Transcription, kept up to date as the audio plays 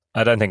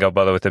I don't think I'll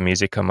bother with the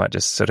music. I might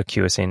just sort of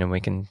cue us in and we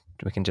can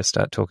just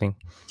start talking.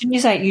 Didn't you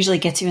say it usually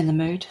gets you in the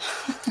mood?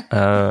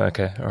 Oh,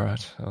 okay. All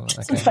right. Oh, okay.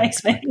 Doesn't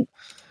faze me.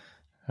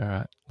 All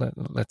right.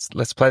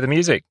 Let's play the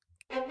music.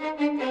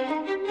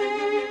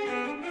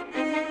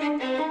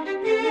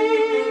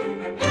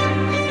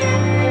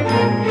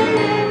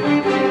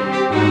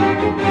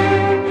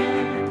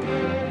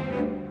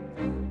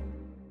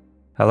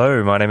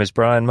 Hello, my name is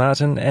Brian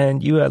Martin,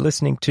 and you are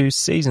listening to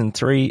Season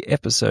 3,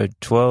 Episode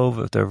 12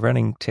 of the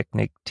Running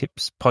Technique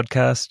Tips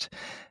podcast.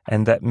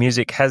 And that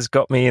music has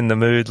got me in the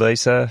mood,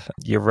 Lisa.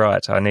 You're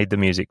right, I need the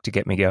music to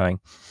get me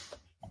going.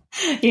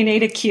 You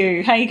need a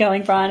cue. How are you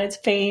going, Brian? It's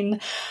been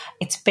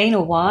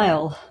a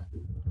while.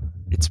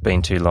 It's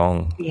been too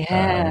long.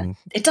 Yeah.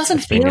 It doesn't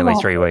feel been nearly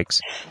like 3 weeks.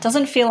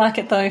 Doesn't feel like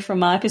it, though, from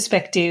my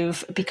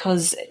perspective,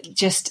 because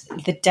just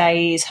the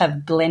days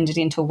have blended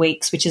into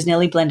weeks, which is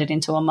nearly blended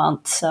into a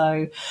month.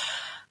 So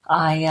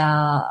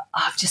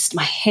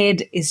my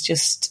head is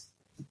just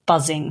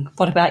buzzing.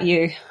 What about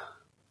you?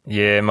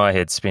 Yeah, my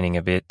head's spinning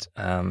a bit.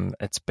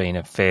 It's been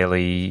a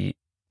fairly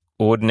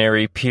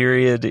ordinary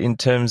period in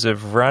terms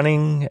of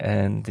running,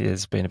 and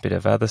there's been a bit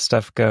of other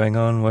stuff going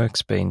on.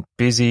 Work's been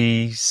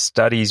busy,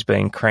 study's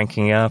been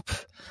cranking up.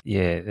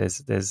 Yeah,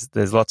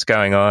 there's lots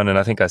going on, and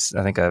I think I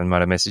might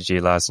have messaged you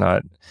last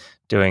night,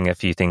 doing a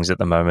few things at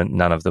the moment,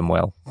 none of them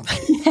well.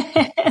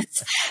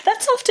 Yes,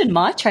 that's often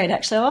my trade,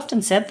 actually. I've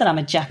often said that I'm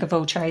a jack of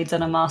all trades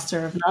and a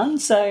master of none.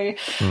 So I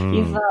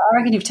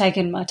reckon you've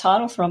taken my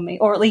title from me,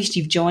 or at least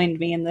you've joined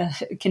me in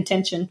the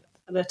contention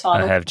for the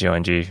title. I have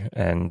joined you,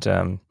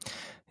 and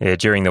yeah,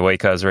 during the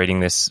week I was reading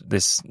this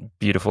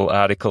beautiful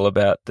article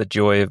about the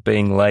joy of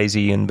being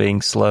lazy and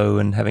being slow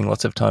and having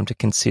lots of time to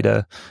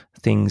consider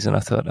things, and I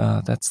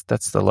thought,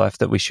 that's the life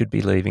that we should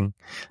be leading.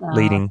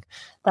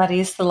 That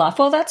is the life.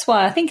 Well, that's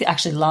why I think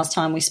actually the last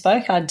time we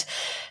spoke, I'd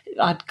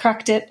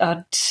cracked it.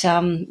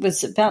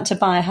 Was about to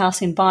buy a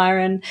house in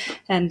Byron,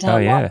 and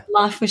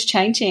life was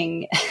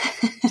changing.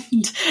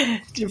 And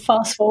to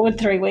fast forward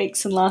 3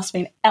 weeks, and life's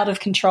been out of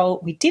control.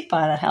 We did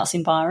buy that house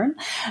in Byron,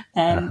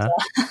 and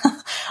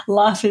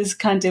life is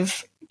kind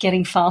of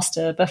getting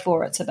faster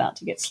before it's about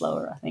to get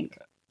slower, I think.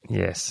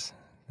 Yes.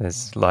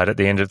 There's light at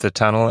the end of the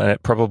tunnel, and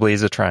it probably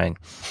is a train.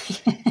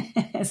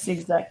 Yes,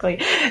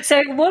 exactly.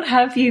 So what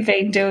have you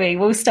been doing?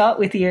 We'll start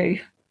with you.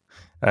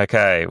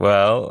 Okay,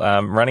 well,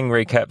 running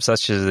recap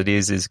such as it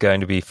is going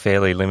to be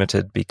fairly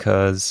limited,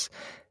 because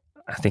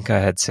I think I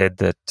had said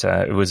that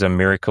it was a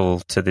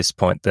miracle to this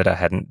point that I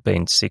hadn't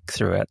been sick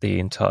throughout the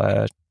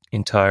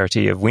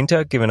entirety of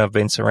winter, given I've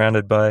been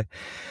surrounded by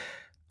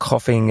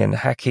coughing and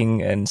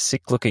hacking and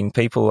sick-looking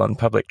people on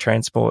public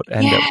transport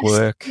and at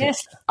work.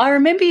 Yes, I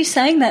remember you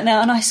saying that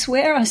now, and I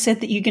swear I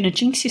said that you're going to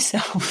jinx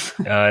yourself.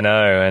 I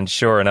know, and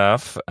sure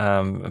enough,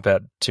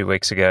 about 2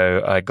 weeks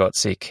ago, I got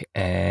sick,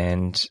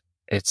 and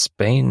it's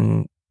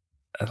been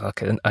I'm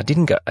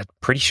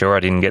pretty sure I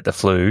didn't get the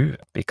flu,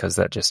 because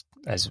that just,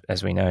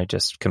 as we know,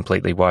 just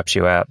completely wipes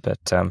you out.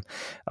 But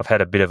I've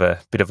had a bit of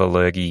a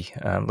lurgy.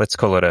 Let's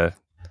call it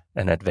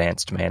an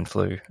advanced man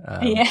flu.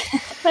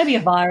 Maybe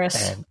a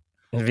virus.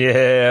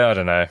 Yeah, I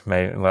don't know.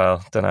 Maybe,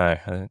 well, don't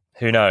know.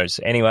 Who knows?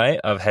 Anyway,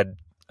 I've had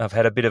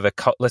a bit of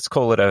let's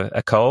call it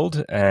a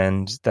cold,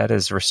 and that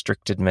has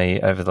restricted me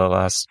over the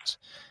last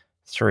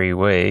 3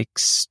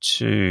 weeks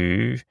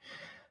to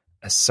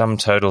a sum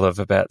total of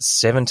about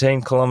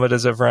 17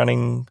 kilometres of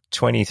running,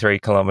 23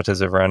 kilometres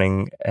of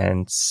running,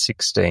 and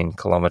 16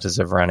 kilometres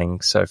of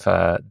running so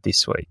far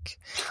this week.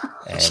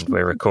 And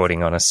we're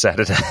recording on a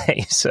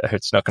Saturday, so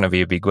it's not going to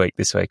be a big week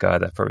this week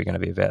either. Probably going to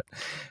be about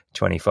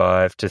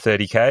 25 to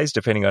 30 Ks,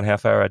 depending on how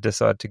far I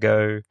decide to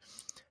go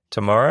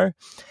tomorrow.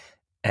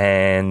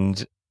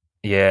 And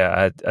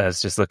yeah, I was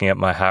just looking at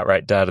my heart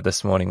rate data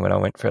this morning when I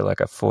went for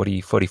like a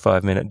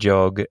 45 minute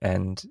jog,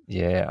 and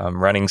yeah,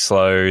 I'm running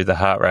slow, the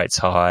heart rate's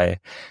high.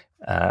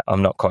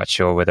 I'm not quite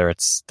sure whether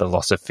it's the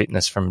loss of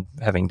fitness from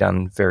having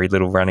done very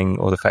little running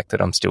or the fact that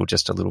I'm still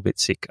just a little bit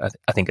sick.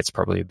 I think it's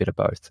probably a bit of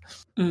both.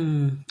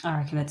 I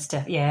reckon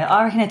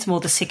it's more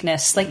the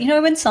sickness. Like,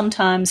 when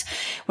sometimes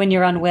when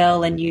you're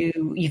unwell and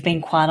you've been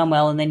quite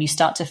unwell, and then you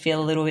start to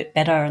feel a little bit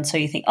better, and so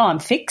you think, I'm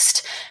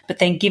fixed, but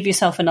then give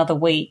yourself another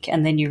week,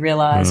 and then you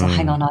realise,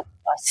 hang on, I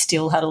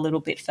still had a little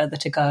bit further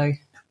to go.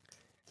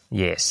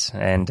 Yes,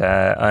 and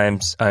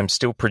I'm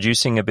still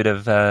producing a bit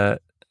of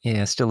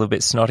still a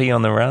bit snotty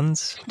on the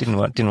runs. Didn't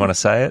want to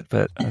say it,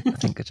 but I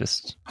think it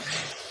just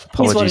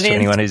apologies to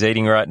anyone who's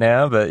eating right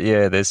now. But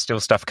yeah, there's still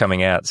stuff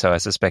coming out, so I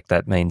suspect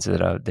that means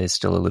that there's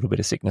still a little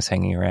bit of sickness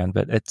hanging around.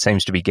 But it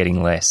seems to be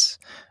getting less,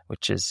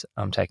 which is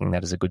I'm taking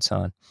that as a good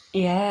sign.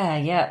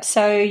 Yeah.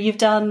 So you've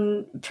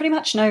done pretty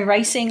much no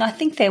racing. I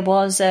think there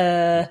was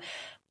there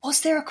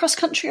a cross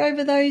country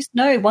over those?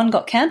 No, one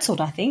got cancelled,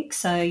 I think.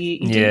 So you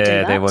didn't do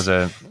that.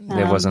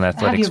 there was an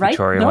Athletics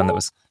Victoria one that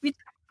was.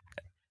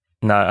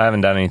 No, I haven't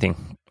done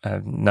anything.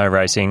 No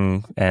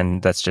racing,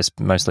 and that's just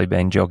mostly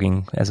been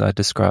jogging, as I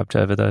described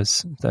over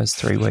those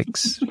 3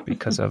 weeks,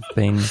 because I've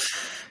been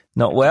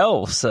not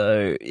well.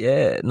 So,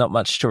 yeah, not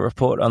much to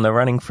report on the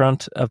running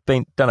front. I've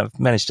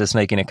managed to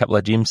sneak in a couple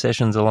of gym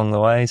sessions along the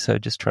way, so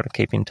just try to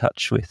keep in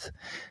touch with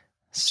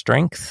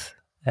strength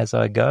as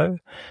I go.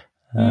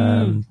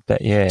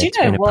 But yeah, do you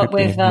know what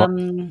we've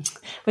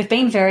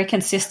been very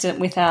consistent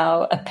with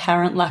our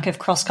apparent lack of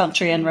cross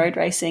country and road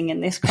racing in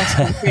this cross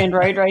country and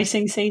road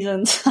racing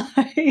season. So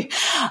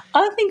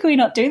I think we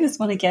not do this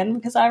one again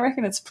because I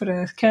reckon it's put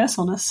a curse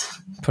on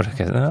us.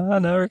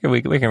 No, I reckon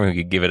we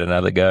could give it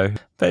another go.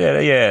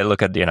 But yeah,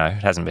 look, it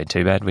hasn't been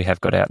too bad. We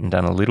have got out and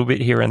done a little bit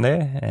here and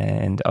there,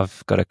 and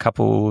I've got a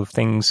couple of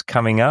things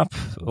coming up,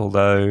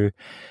 although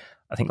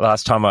I think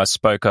last time I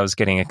spoke, I was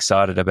getting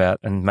excited about,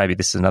 and maybe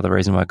this is another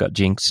reason why I got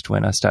jinxed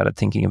when I started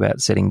thinking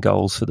about setting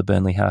goals for the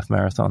Burnley Half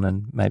Marathon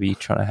and maybe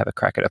trying to have a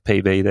crack at a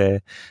PB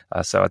there.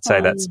 So I'd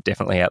say that's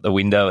definitely out the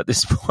window at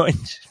this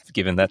point,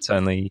 given that's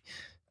only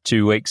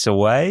 2 weeks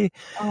away.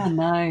 Oh,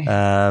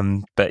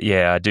 no. But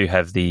yeah, I do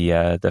have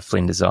the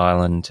Flinders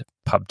Island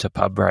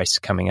pub-to-pub race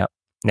coming up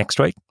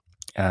next week,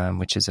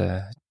 which is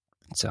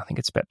I think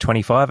it's about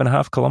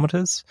 25.5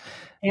 kilometres.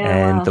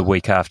 Yeah, and wow. The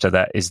week after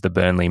that is the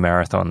Burnley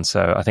Marathon.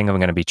 So I think I'm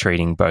going to be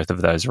treating both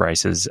of those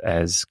races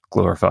as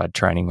glorified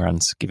training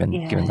runs, given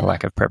the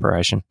lack of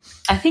preparation.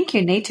 I think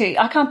you need to.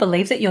 I can't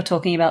believe that you're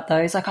talking about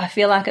those. Like, I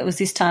feel like it was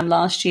this time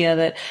last year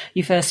that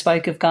you first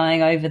spoke of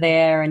going over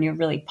there and you're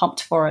really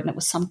pumped for it, and it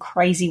was some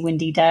crazy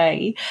windy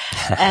day.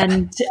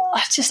 And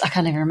I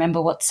can't even remember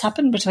what's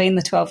happened between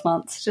the 12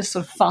 months. Just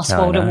sort of fast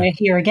forward and we're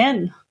here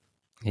again.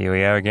 Here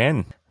we are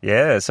again.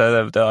 Yeah,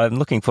 so I'm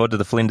looking forward to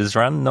the Flinders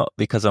run, not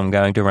because I'm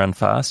going to run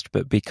fast,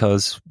 but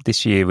because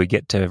this year we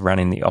get to run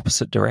in the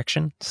opposite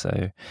direction.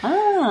 So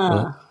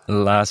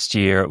last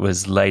year it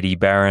was Lady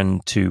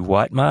Baron to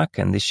Whitemark,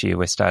 and this year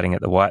we're starting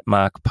at the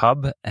Whitemark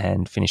pub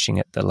and finishing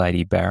at the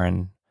Lady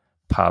Baron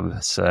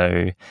pub.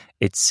 So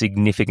it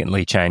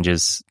significantly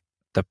changes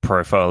the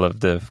profile of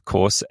the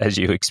course as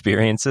you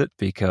experience it,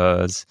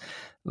 because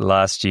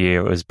last year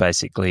it was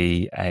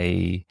basically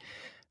a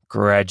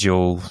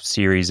gradual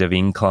series of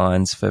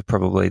inclines for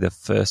probably the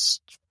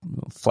first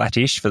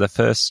flattish for the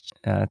first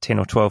 10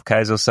 or 12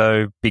 Ks or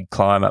so, big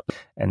climb up,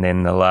 and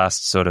then the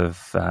last sort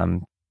of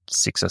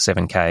 6 or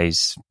 7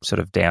 Ks sort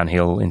of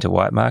downhill into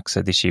Whitemark.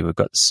 So this year we've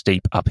got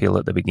steep uphill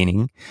at the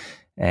beginning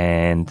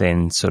and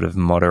then sort of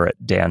moderate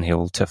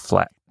downhill to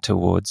flat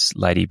towards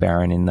Lady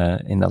Baron in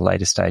the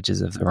later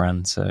stages of the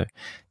run. So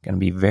going to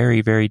be very,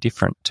 very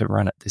different to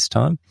run it this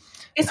time.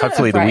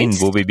 Hopefully the wind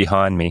will be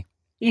behind me.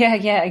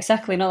 Yeah,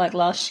 exactly. Not like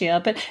last year.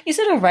 But is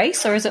it a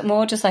race or is it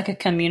more just like a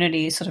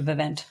community sort of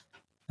event?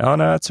 Oh,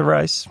 no, it's a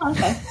race.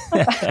 Okay.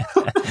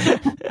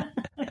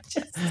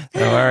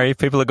 Don't worry.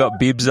 People have got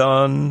bibs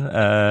on.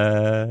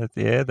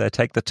 They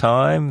take the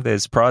time.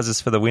 There's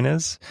prizes for the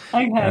winners.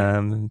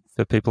 Okay.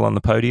 For people on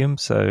the podium.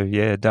 So,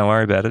 yeah, don't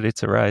worry about it.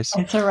 It's a race.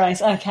 It's a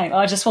race. Okay.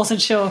 I just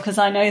wasn't sure because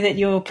I know that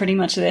you're pretty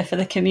much there for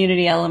the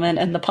community element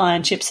and the pie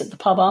and chips at the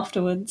pub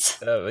afterwards.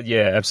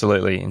 Yeah,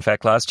 absolutely. In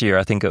fact, last year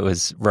I think it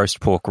was roast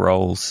pork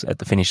rolls at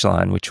the finish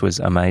line, which was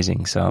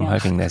amazing. So I'm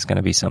hoping there's going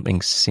to be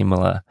something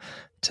similar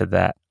to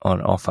that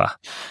on offer,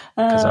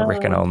 because I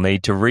reckon I'll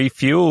need to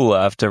refuel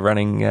after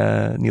running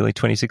nearly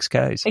 26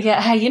 Ks.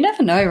 Yeah, hey, you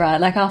never know, right?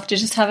 Like after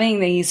just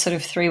having these sort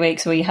of 3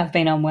 weeks where you have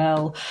been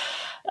unwell,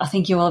 I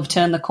think you will have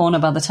turned the corner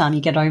by the time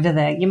you get over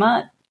there. You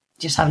might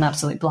just have an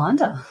absolute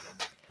blinder.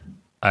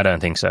 I don't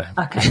think so.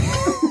 Okay.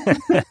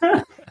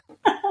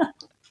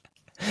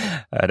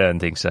 I don't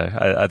think so.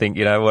 I think,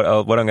 what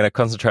I'm going to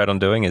concentrate on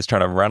doing is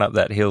trying to run up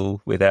that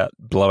hill without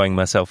blowing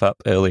myself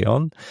up early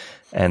on,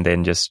 and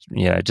then just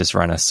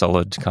run a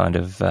solid kind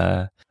of,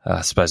 I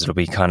suppose it'll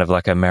be kind of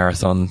like a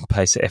marathon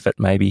pace effort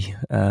maybe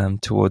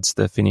towards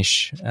the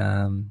finish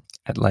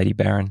at Lady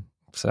Baron.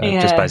 So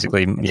just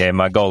basically,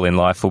 my goal in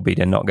life will be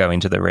to not go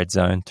into the red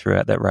zone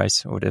throughout that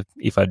race, or to,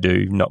 if I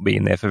do, not be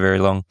in there for very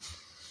long.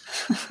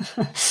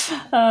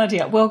 Oh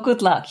dear. Well,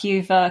 good luck.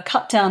 You've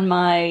cut down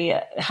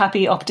my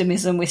happy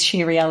optimism with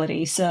sheer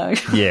reality. So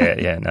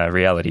no,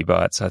 reality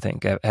bites. I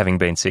think having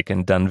been sick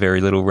and done very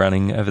little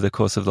running over the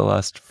course of the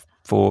last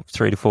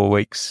 3 to 4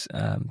 weeks,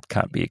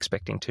 can't be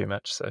expecting too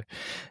much. So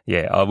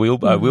I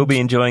will be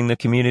enjoying the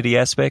community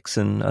aspects,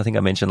 and I think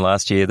I mentioned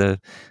last year the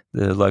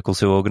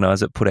locals who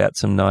organise it put out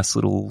some nice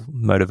little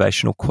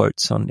motivational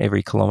quotes on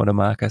every kilometre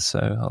marker, so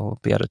I'll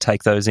be able to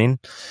take those in.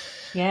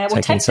 Yeah,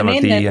 we'll take them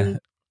in and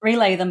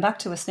relay them back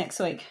to us next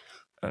week.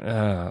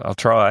 I'll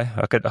try.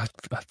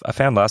 I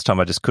found last time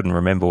I just couldn't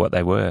remember what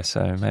they were,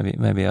 so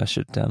maybe I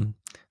should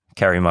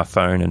carry my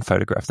phone and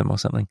photograph them or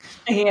something.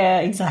 Yeah,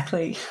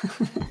 exactly.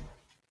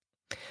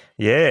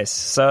 Yes.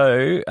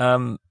 So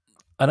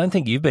I don't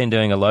think you've been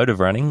doing a load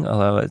of running,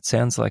 although it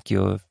sounds like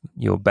you're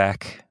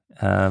back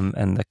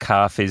and the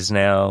calf is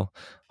now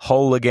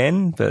whole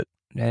again. But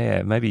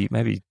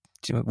maybe.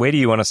 Where do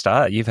you want to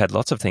start? You've had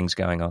lots of things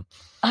going on.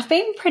 I've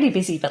been pretty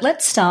busy, but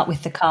let's start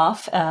with the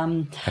calf.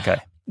 Okay.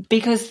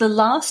 Because the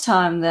last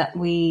time that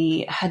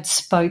we had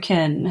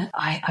spoken,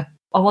 I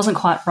wasn't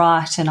quite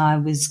right, and I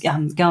was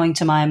going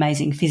to my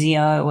amazing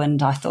physio,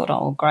 and I thought,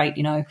 oh, great,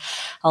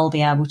 I'll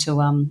be able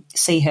to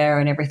see her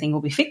and everything will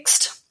be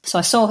fixed. So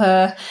I saw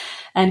her,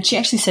 and she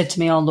actually said to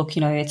me, "Oh, look,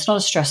 it's not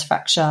a stress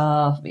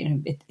fracture.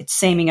 It's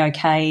seeming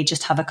okay.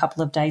 Just have a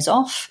couple of days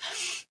off."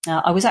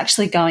 I was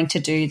actually going to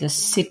do the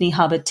Sydney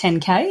Hubbard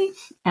 10K,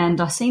 and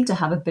I seemed to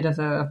have a bit of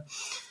a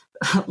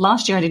 –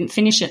 last year I didn't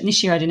finish it, and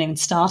this year I didn't even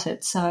start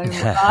it. So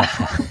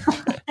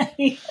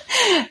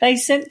they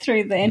sent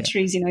through the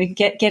entries,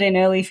 get in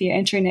early for your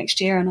entry next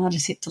year, and I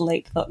just hit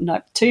delete. Thought,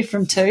 nope, 2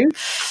 from 2.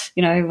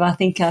 I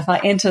think if I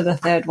enter the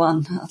third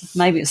one,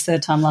 maybe it's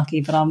third time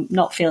lucky, but I'm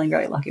not feeling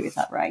very lucky with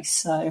that race.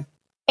 So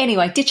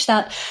anyway, ditched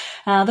that.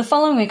 The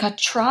following week I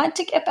tried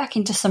to get back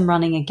into some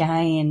running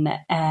again,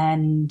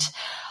 and –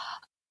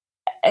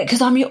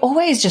 because I'm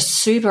always just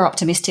super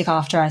optimistic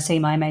after I see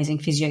my amazing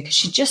physio, because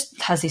she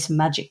just has this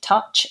magic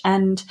touch.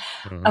 And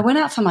I went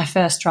out for my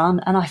first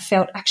run, and I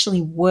felt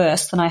actually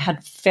worse than I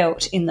had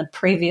felt in the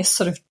previous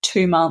sort of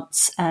 2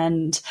 months.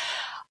 And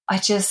I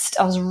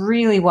was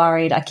really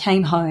worried. I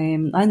came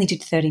home, I only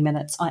did 30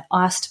 minutes. I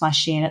iced my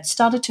shin. It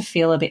started to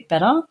feel a bit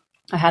better.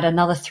 I had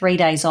another 3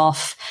 days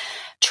off,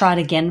 tried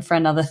again for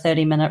another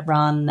 30-minute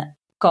run,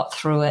 got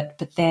through it,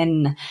 but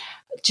then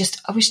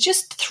I was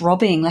just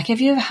throbbing. Like,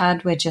 have you ever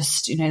had where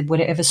just,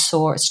 whatever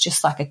sore, it's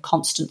just like a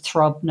constant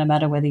throb, no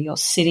matter whether you're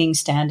sitting,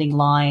 standing,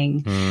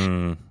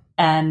 lying.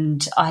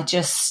 And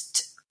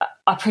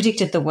I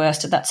predicted the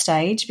worst at that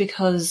stage,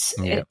 because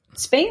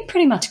it's been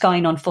pretty much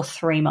going on for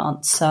 3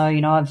 months. So,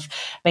 I've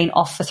been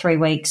off for 3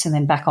 weeks and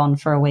then back on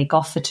for a week,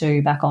 off for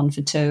 2, back on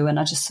for 2. And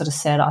I just sort of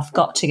said, I've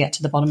got to get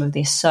to the bottom of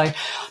this. So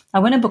I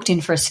went and booked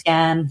in for a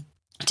scan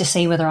to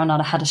see whether or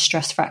not I had a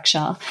stress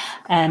fracture,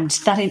 and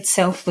that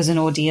itself was an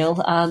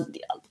ordeal. I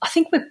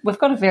think we've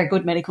got a very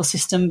good medical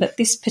system, but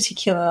this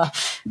particular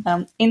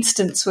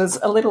instance was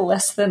a little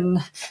less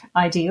than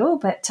ideal,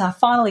 but I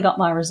finally got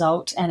my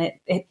result, and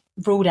it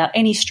ruled out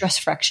any stress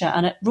fracture,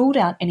 and it ruled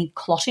out any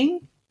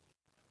clotting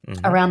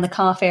around the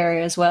calf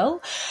area as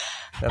well.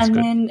 That's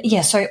good.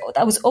 Then, so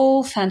that was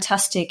all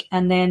fantastic.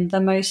 And then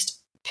the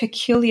most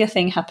peculiar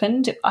thing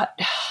happened.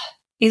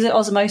 Is it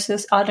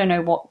osmosis? I don't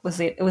know what was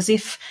it. It was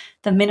if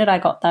the minute I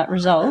got that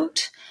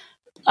result,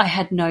 I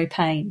had no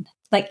pain.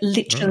 Like,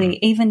 literally,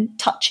 even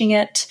touching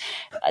it,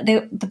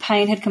 the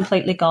pain had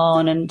completely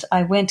gone. And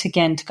I went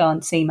again to go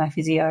and see my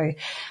physio,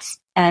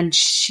 and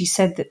she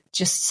said that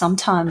just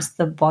sometimes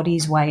the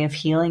body's way of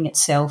healing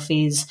itself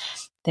is,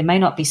 there may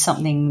not be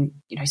something,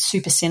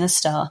 super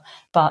sinister,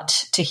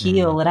 but to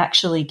heal, it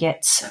actually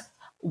gets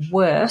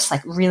worse,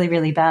 like really,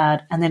 really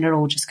bad, and then it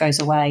all just goes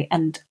away.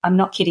 And I'm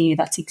not kidding you,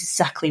 that's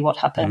exactly what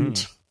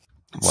happened.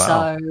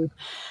 Wow.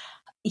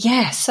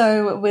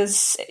 So it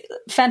was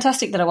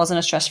fantastic that it wasn't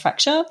a stress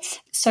fracture.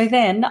 So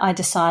then I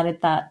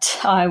decided that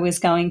I was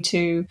going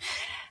to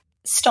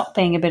stop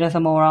being a bit of a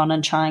moron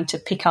and trying to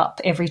pick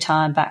up every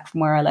time back from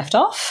where I left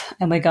off,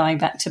 and we're going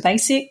back to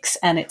basics,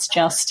 and it's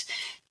just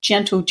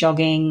gentle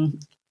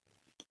jogging,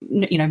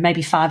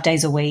 maybe 5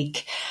 days a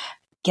week,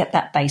 get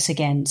that base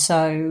again.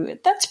 So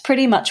that's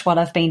pretty much what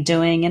I've been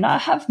doing, and I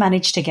have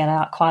managed to get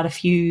out quite a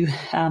few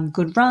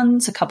good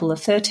runs, a couple of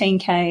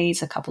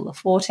 13Ks, a couple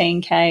of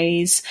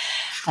 14Ks.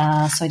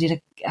 So I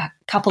did a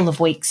couple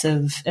of weeks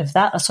of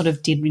that. I sort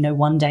of did,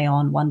 1 day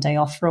on, 1 day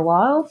off for a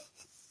while.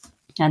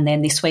 And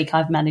then this week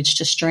I've managed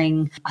to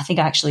string, I think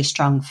I actually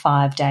strung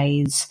 5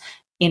 days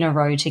in a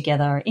row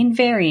together in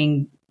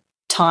varying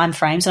time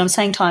frames. And I'm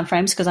saying time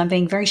frames because I'm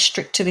being very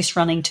strict to this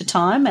running to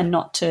time and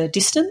not to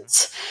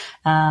distance.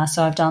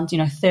 So I've done,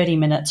 30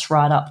 minutes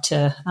right up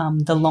to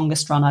the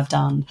longest run I've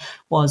done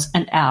was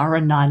an hour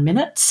and 9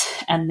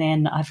 minutes. And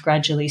then I've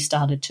gradually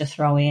started to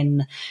throw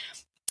in,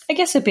 I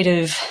guess, a bit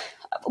of,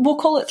 we'll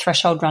call it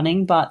threshold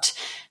running, but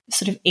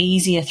sort of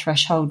easier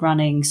threshold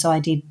running. So I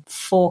did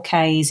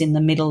 4Ks in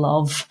the middle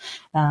of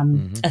a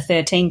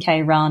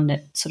 13K run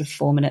at sort of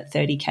 4-minute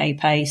 30K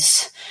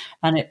pace.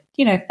 And it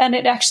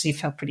actually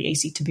felt pretty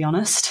easy, to be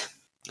honest.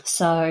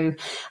 So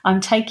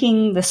I'm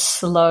taking the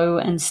slow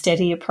and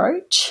steady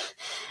approach.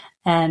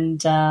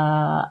 And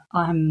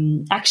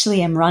I'm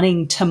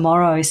running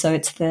tomorrow. So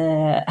it's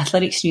the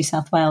Athletics New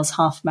South Wales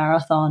half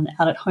marathon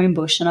out at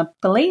Homebush. And I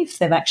believe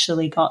they've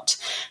actually got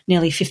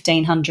nearly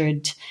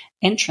 1,500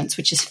 entrants,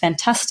 which is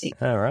fantastic.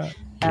 All right.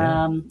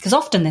 Because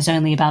often there's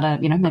only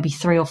about maybe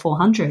 300 or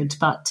 400,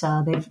 but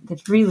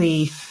they've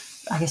really,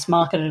 I guess,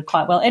 marketed it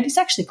quite well. And it's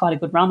actually quite a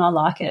good run. I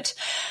like it.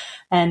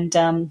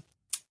 And,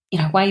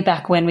 way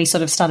back when we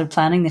sort of started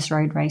planning this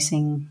road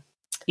racing,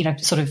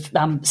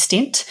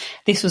 stint,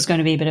 this was going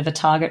to be a bit of a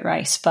target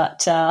race,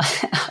 but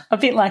a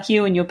bit like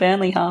you and your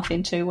Burnley half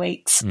in 2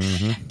 weeks,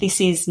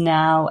 this is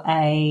now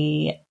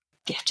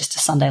just a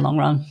Sunday long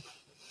run.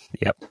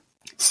 Yep.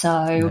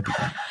 So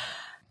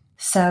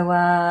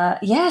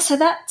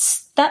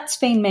that's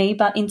been me.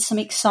 But in some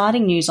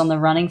exciting news on the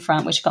running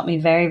front, which got me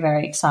very,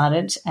 very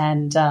excited,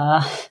 and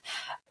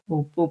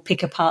we'll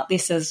pick apart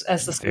this as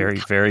the very,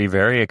 very,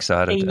 very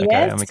excited. Yes.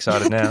 Okay, I'm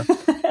excited now.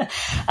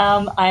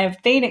 I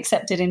have been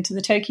accepted into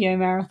the Tokyo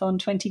Marathon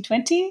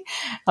 2020.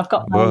 I've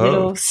got my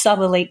little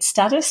sub-elite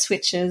status,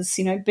 which is,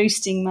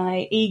 boosting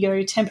my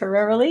ego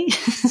temporarily.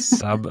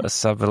 Sub,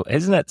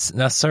 isn't it?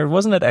 No, sorry,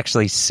 wasn't it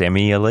actually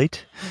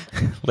semi-elite?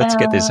 Let's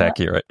get this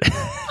accurate.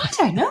 I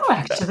don't know,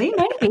 actually.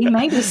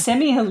 Maybe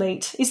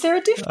semi-elite. Is there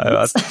a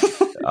difference?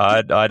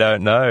 I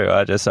don't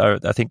know.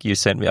 I think you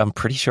sent me. I'm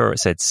pretty sure it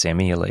said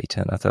semi-elite,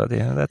 and I thought,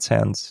 that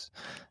sounds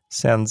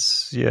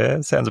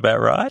about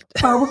right.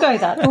 Oh, we'll go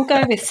that. We'll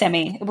go with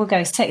semi. We'll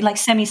go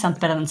semi sounds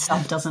better than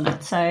sub, doesn't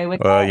it? So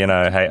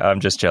hey, I'm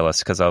just jealous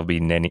because I'll be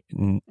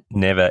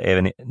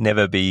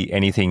never be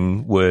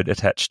anything word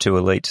attached to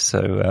elite.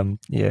 So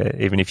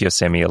even if you're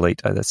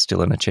semi-elite, that's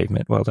still an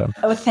achievement. Well done.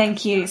 Oh,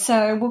 thank you.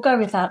 So we'll go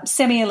with that.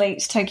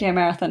 Semi-elite Tokyo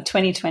Marathon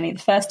 2020, the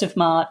 1st of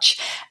March.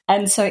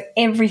 And so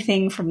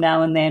everything from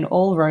now and then,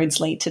 all roads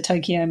lead to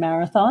Tokyo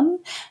Marathon.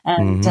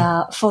 And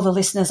for the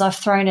listeners, I've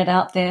thrown it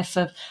out there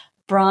for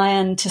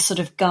Brian to sort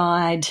of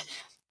guide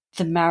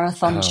the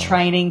marathon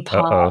training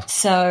part. Uh-oh.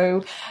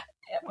 So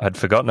I'd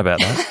forgotten about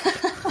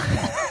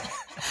that.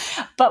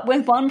 But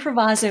with one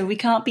proviso, we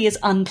can't be as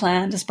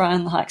unplanned as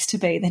Brian likes to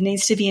be. There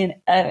needs to be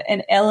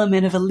an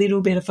element of a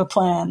little bit of a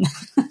plan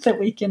that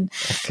we can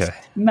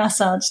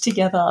massage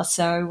together.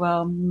 So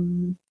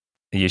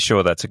are you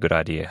sure that's a good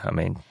idea? I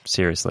mean,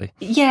 seriously.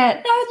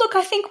 Yeah. No, look,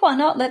 I think why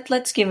not?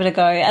 Let's give it a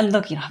go. And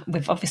look,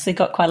 we've obviously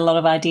got quite a lot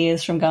of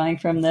ideas from going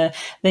from the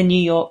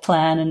New York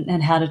plan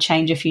and how to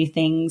change a few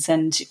things.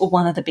 And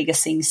one of the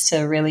biggest things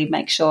to really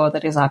make sure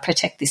that is I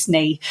protect this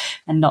knee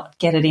and not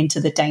get it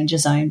into the danger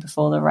zone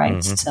before the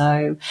race.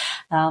 So,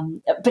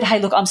 but hey,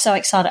 look, I'm so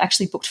excited. I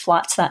actually booked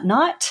flights that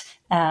night.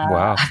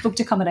 Wow. I booked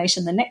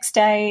accommodation the next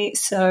day.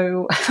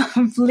 So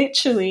I'm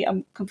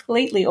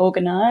completely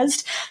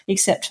organised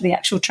except for the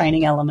actual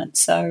training element.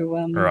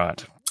 So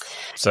right.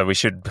 So we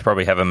should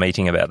probably have a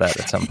meeting about that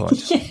at some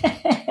point.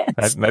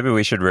 Yes. Maybe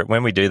we should,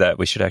 when we do that,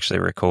 we should actually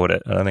record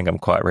it. I don't think I'm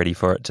quite ready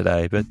for it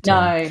today. But No.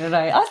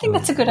 I think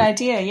that's a good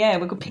idea. Yeah,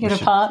 we could pick it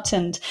apart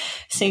and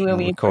see where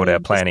we record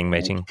our planning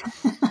meeting.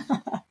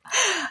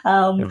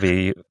 It'll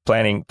be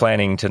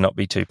planning to not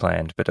be too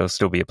planned, but it'll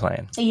still be a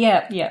plan.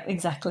 Yeah,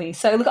 exactly.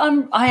 So look,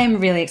 I am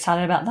really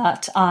excited about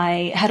that.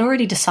 I had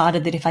already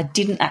decided that if I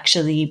didn't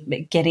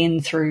actually get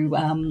in through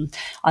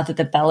either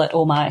the ballot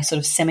or my sort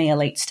of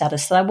semi-elite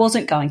status, that I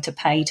wasn't going to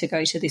pay to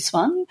go to this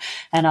one.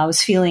 And I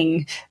was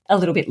feeling a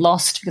little bit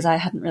lost because I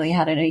hadn't really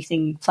had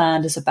anything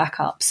planned as a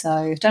backup.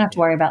 So don't have to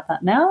worry about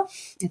that now.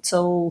 It's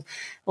all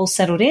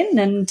settled in,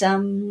 and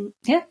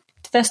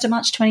 1st of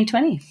March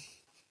 2020.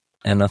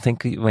 And I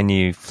think when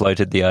you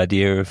floated the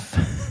idea of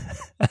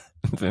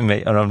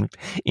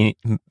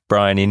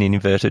Brian in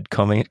inverted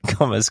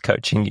commas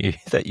coaching you,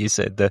 that you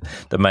said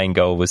the main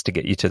goal was to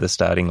get you to the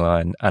starting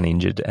line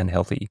uninjured and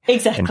healthy.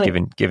 Exactly.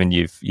 And given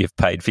you've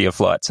paid for your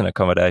flights and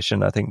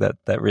accommodation, I think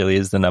that really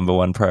is the number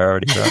one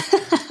priority,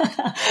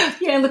 right?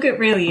 Yeah, look, it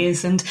really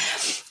is. And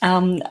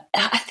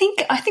I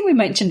think we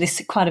mentioned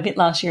this quite a bit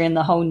last year in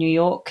the whole New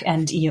York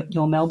and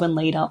your Melbourne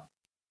lead up.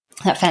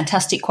 That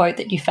fantastic quote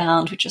that you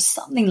found, which is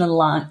something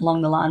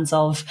along the lines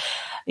of,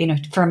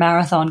 for a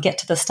marathon, get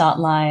to the start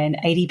line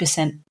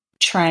 80%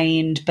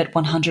 trained but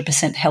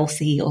 100%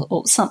 healthy,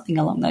 or something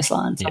along those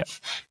lines. Yep.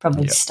 I've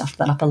probably stuffed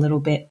that up a little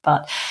bit,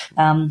 but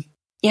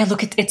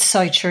look, it's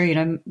so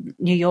true.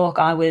 New York,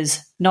 I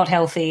was not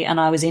healthy and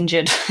I was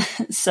injured,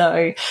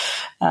 so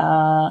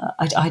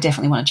I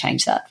definitely want to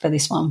change that for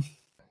this one.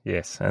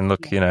 Yes, and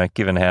look,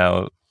 given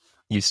how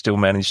you still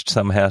managed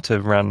somehow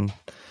to run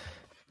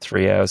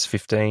 3 hours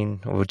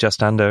 15 or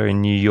just under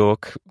in New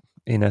York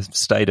in a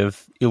state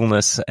of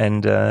illness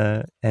and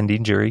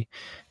injury,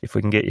 if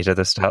we can get you to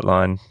the start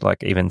line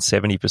like even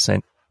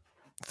 70%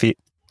 fit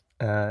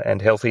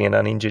and healthy and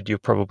uninjured, you'll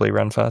probably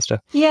run faster.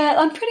 Yeah,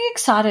 I'm pretty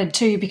excited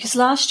too, because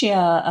last year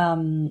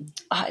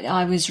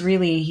I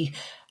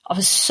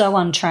was so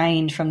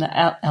untrained from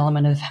the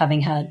element of having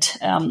had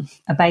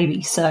a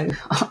baby, so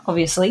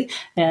obviously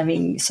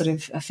having sort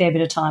of a fair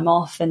bit of time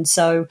off, and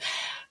so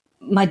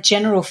my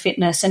general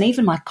fitness and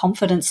even my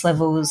confidence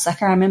levels,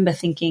 like I remember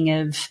thinking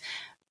of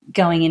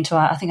going into,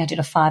 I think I did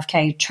a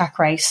 5K track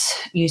race,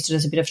 used it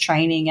as a bit of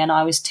training, and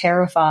I was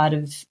terrified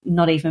of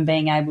not even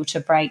being able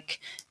to break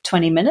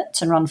 20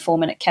 minutes and run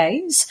 4-minute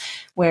Ks,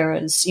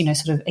 whereas,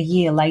 sort of a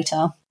year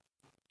later,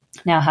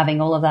 now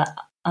having all of that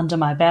under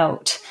my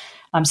belt,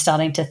 I'm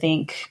starting to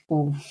think,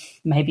 well,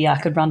 maybe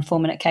I could run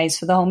 4-minute Ks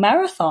for the whole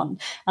marathon.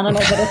 And I know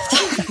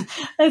that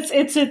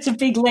it's a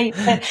big leap,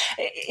 but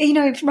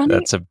running,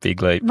 that's a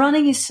big leap.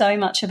 Running is so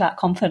much about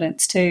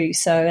confidence too.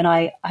 So, and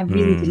I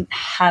really didn't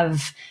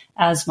have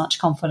as much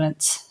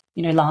confidence,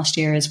 last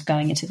year as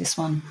going into this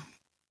one.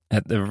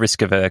 At the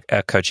risk of our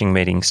coaching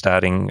meeting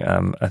starting,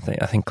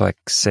 I think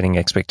like setting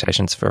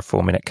expectations for a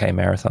 4-minute K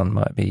marathon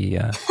might be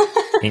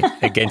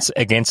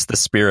against the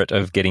spirit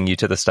of getting you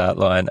to the start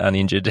line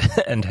uninjured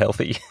and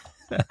healthy.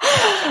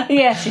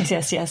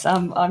 Yes.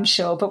 I'm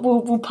sure, but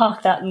we'll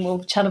park that and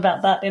we'll chat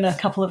about that in a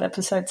couple of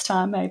episodes'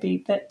 time,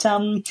 maybe. But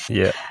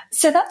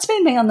so that's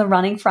been me on the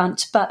running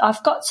front. But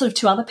I've got sort of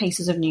 2 other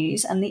pieces of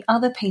news, and the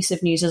other piece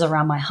of news is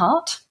around my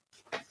heart.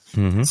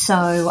 Mm-hmm.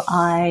 So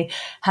I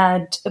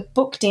had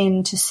booked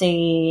in to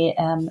see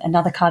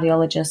another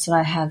cardiologist, and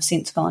I have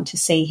since gone to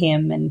see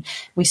him, and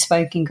we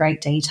spoke in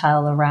great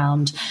detail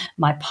around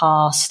my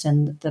past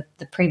and the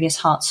previous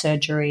heart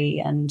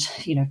surgery and,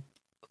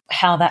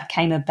 how that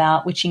came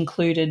about, which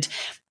included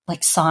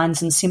like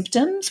signs and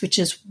symptoms, which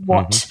is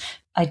what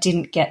I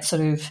didn't get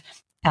sort of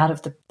out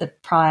of the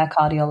prior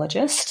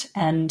cardiologist.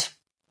 And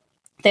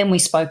then we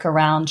spoke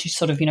around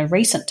sort of,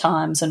 recent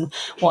times and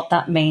what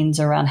that means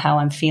around how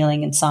I'm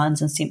feeling and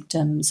signs and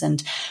symptoms.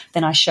 And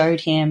then I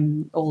showed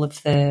him all of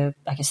the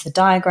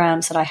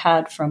diagrams that I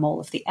had from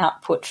all of the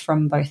output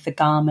from both the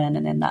Garmin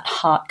and then that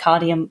heart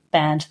Kardium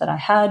band that I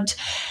had.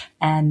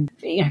 And,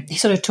 he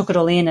sort of took it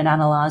all in and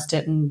analysed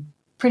it and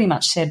pretty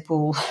much said,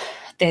 well,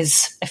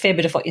 there's a fair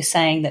bit of what you're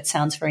saying that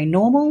sounds very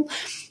normal,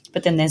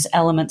 but then there's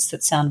elements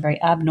that sound very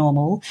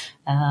abnormal.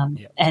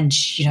 And,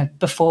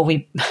 before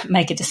we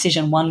make a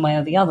decision one way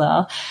or the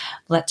other,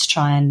 let's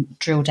try and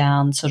drill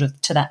down sort of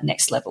to that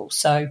next level.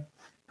 So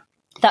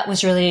that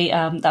was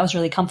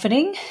really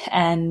comforting.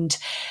 And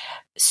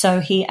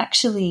so he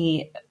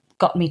actually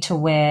got me to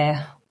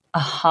wear a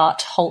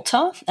heart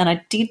halter, and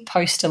I did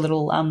post a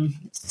little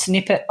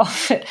snippet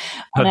of it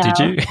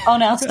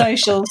on our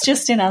socials,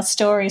 just in our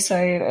story. So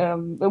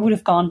it would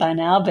have gone by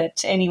now,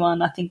 but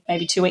anyone, I think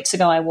maybe 2 weeks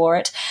ago I wore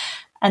it.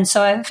 And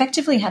so I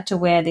effectively had to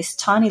wear this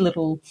tiny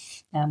little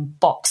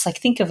box, like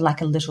think of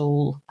like a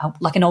little,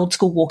 like an old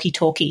school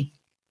walkie-talkie.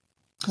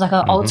 Like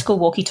an old school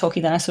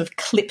walkie-talkie that I sort of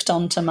clipped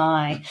onto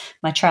my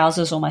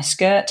trousers or my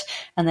skirt,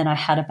 and then I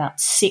had about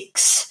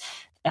 6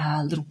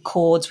 little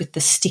cords with the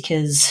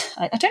stickers.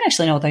 I don't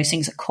actually know what those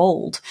things are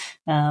called,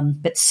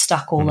 but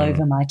stuck all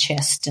over my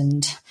chest.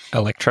 And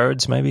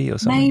electrodes maybe or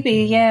something?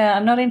 Maybe, yeah.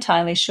 I'm not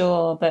entirely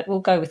sure, but we'll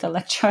go with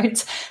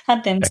electrodes.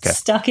 Had them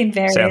stuck in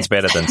various... Sounds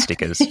better than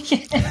stickers.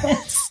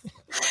 Yes.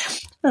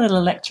 A little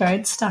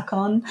electrode stuck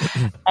on.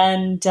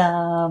 And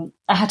I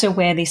had to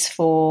wear this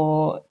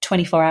for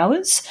 24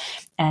 hours.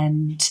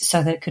 And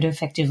so that it could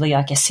effectively,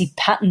 I guess, see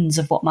patterns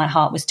of what my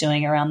heart was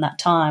doing around that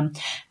time.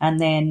 And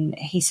then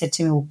he said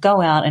to me, well,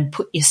 go out and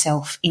put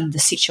yourself in the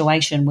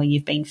situation where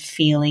you've been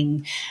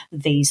feeling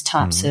these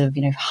types of,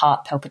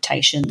 heart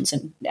palpitations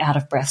and out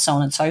of breath, so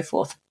on and so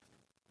forth.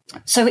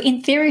 So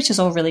in theory, it is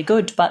all really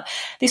good, but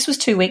this was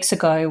 2 weeks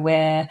ago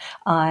where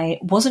I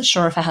wasn't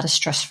sure if I had a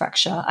stress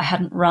fracture. I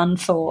hadn't run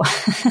for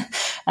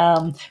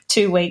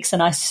 2 weeks,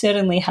 and I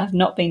certainly have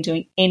not been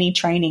doing any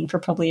training for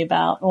probably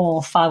about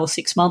 5 or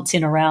 6 months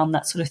in around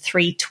that sort of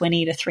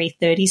 320 to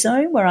 330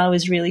 zone where I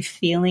was really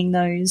feeling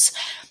those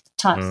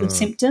types of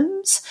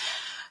symptoms.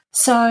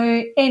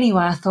 So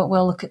anyway, I thought,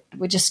 well, look,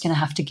 we're just going to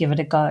have to give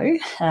it a go.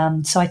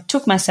 So I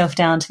took myself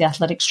down to the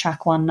athletics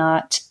track one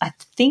night. I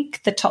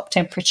think the top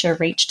temperature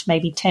reached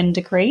maybe 10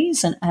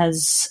 degrees. And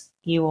as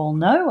you all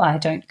know, I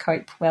don't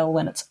cope well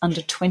when it's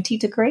under 20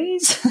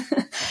 degrees.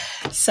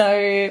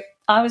 So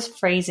I was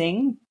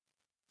freezing.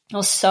 I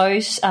was so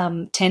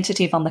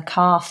tentative on the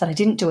calf that I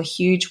didn't do a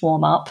huge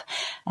warm-up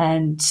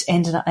and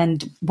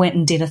went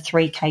and did a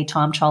 3K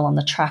time trial on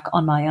the track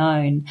on my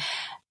own.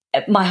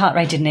 My heart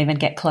rate didn't even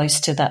get close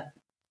to that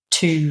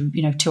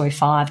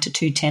 205 to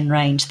 210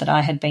 range that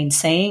I had been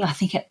seeing. I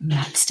think it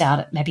maxed out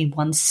at maybe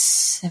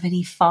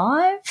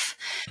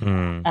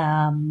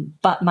 175.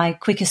 But my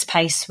quickest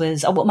pace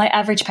was, my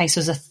average pace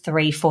was a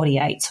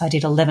 3:48. So I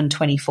did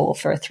 11:24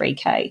 for a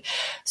 3K.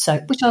 So,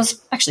 which I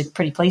was actually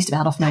pretty pleased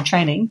about off no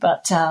training,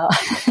 but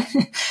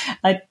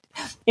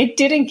it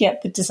didn't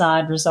get the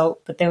desired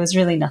result, but there was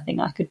really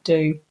nothing I could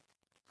do.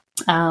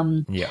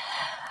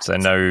 So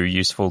no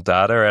useful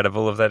data out of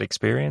all of that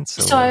experience?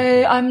 Or? So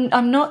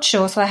I'm not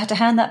sure. So I had to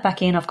hand that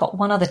back in. I've got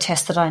one other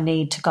test that I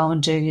need to go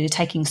and do,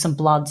 taking some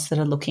bloods that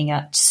are looking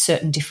at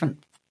certain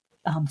different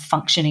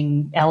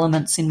functioning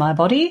elements in my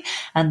body.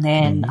 And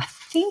then I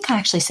think I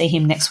actually see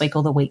him next week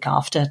or the week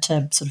after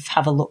to sort of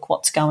have a look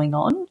what's going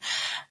on.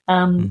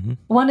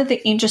 One of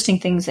the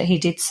interesting things that he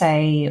did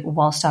say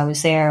whilst I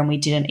was there and we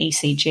did an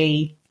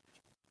ECG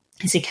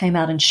is he came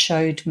out and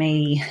showed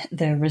me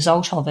the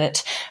result of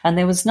it, and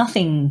there was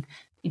nothing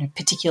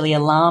particularly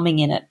alarming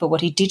in it, but what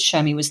he did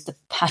show me was the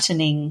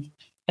patterning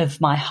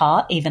of my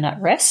heart even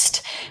at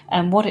rest,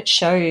 and what it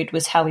showed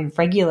was how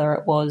irregular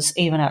it was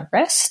even at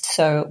rest.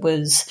 So it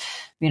was,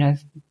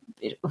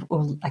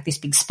 like this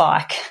big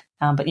spike,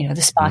 but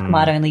the spike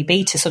might only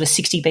be to sort of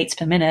 60 beats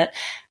per minute,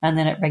 and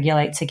then it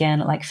regulates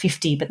again at like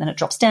 50, but then it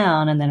drops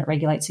down, and then it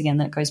regulates again,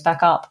 then it goes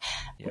back up.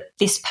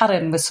 This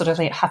pattern was sort of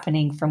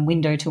happening from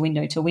window to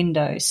window to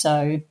window.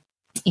 So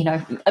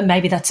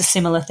maybe that's a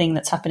similar thing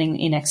that's happening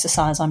in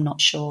exercise. I'm not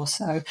sure.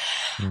 So,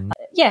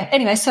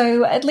 anyway,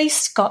 so at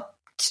least got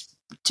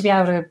to be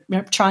able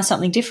to try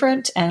something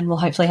different, and we'll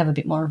hopefully have a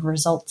bit more of a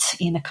result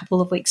in a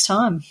couple of weeks'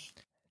 time.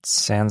 It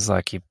sounds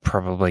like you're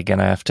probably going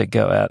to have to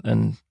go out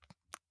and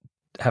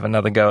have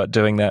another go at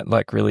doing that,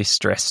 like really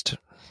stressed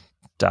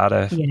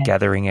data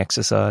gathering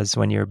exercise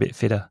when you're a bit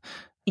fitter.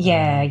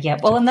 Yeah.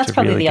 Well, and that's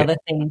probably really the other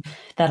thing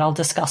that I'll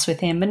discuss with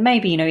him. And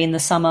maybe, in the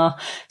summer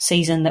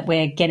season that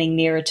we're getting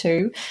nearer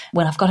to,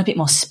 when I've got a bit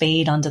more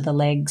speed under the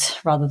legs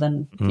rather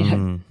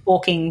than,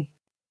 walking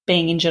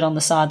being injured on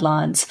the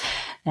sidelines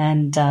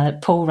and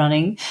pool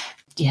running,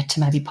 to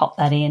maybe pop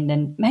that in,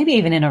 and maybe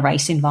even in a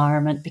race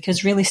environment,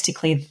 because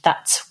realistically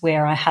that's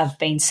where I have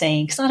been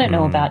seeing, because I don't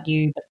know about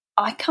you, but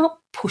I can't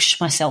push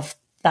myself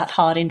that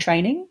hard in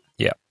training.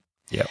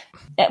 Yeah.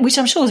 Which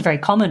I'm sure is very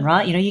common,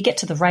 right? You get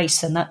to the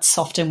race and that's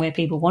often where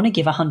people want to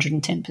give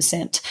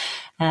 110%.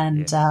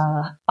 And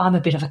I'm a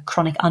bit of a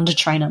chronic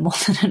undertrainer more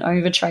than an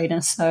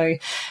overtrainer. So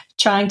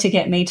trying to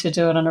get me to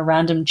do it on a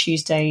random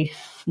Tuesday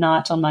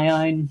night on my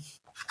own,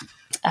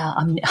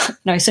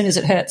 as soon as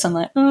it hurts, I'm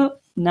like, oh,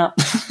 no,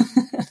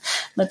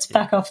 let's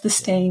back off the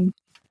steam.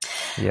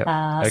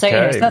 Yeah. So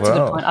anyways, that's a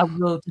good point. I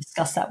will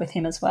discuss that with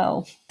him as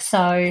well. So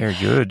very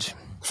good.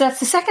 So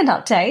that's the second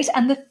update.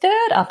 And the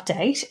third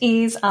update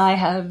is I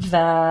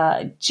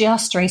have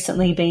just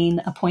recently been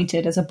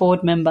appointed as a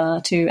board member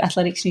to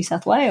Athletics New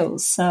South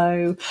Wales.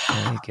 So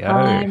there you go.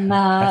 I'm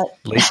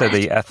Lisa,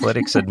 the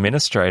athletics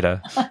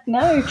administrator.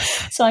 No.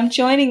 So I'm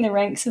joining the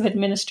ranks of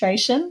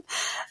administration.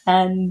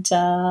 And,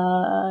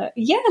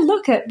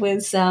 look, it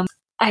was I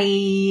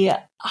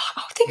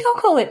think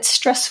I'll call it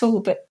stressful,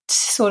 but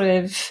sort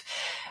of,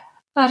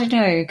 I don't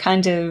know,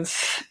 kind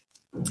of,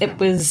 it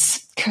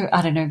was,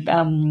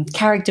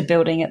 character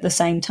building at the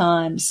same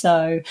time.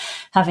 So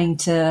having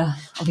to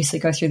obviously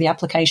go through the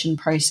application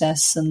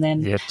process and then...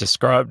 Yeah,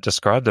 describe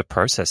the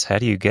process. How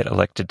do you get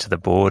elected to the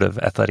board of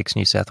Athletics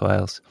New South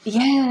Wales?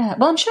 Yeah,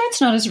 well, I'm sure it's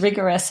not as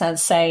rigorous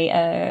as, say,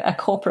 a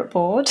corporate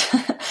board.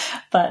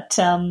 But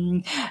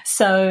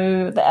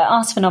so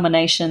ask for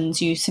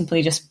nominations. You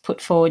simply just put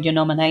forward your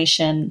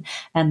nomination,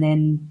 and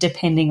then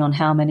depending on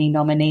how many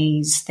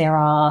nominees there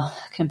are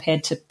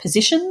compared to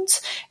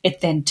positions,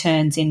 it then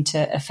turns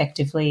into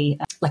effectively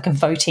like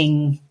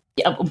effectively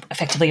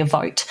a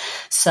vote.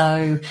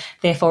 So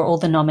therefore all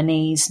the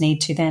nominees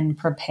need to then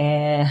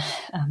prepare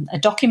a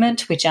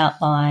document which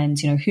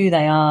outlines, who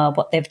they are,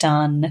 what they've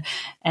done,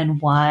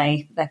 and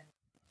why they're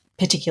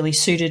particularly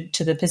suited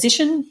to the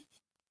position,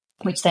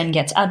 which then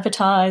gets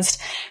advertised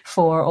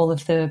for all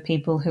of the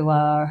people who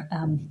are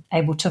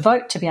able to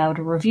vote to be able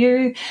to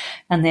review.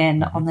 And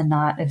then on the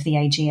night of the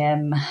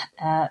AGM,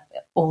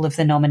 all of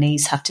the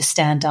nominees have to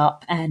stand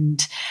up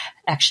and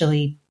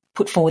actually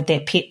put forward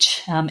their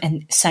pitch,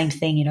 and same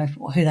thing,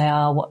 who they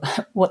are,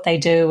 what they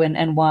do,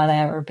 and why they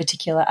are a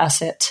particular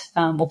asset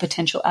or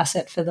potential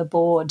asset for the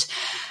board.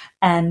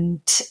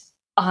 And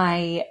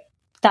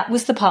that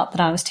was the part that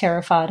I was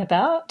terrified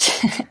about.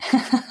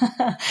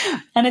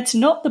 And it's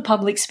not the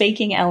public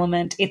speaking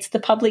element, it's the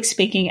public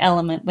speaking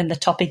element when the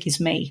topic is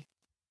me.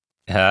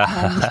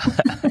 I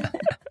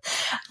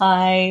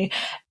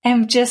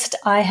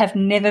have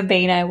never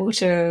been able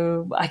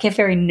to, I get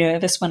very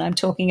nervous when I'm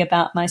talking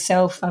about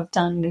myself. I've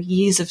done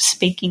years of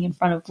speaking in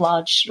front of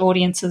large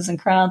audiences and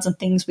crowds and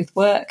things with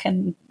work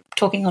and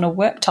talking on a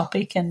work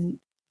topic, and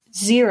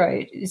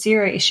zero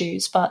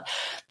issues. But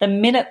the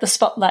minute the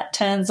spotlight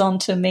turns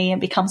onto me and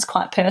becomes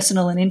quite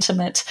personal and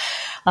intimate,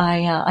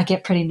 I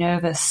get pretty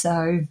nervous.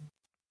 So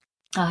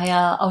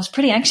I was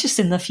pretty anxious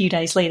in the few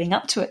days leading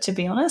up to it, to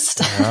be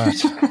honest.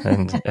 Right,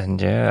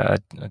 and I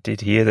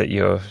did hear that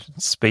your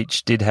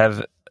speech did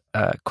have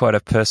quite a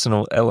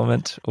personal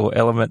element or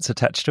elements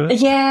attached to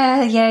it.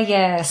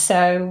 Yeah.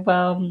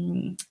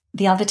 So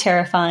the other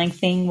terrifying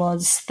thing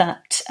was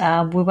that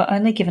we were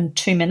only given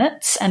 2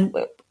 minutes, and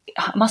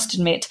I must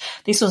admit,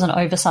 this was an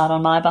oversight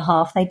on my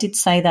behalf. They did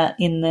say that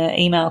in the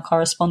email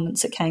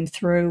correspondence that came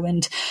through,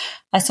 and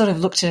I sort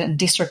of looked at it and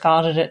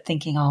disregarded it,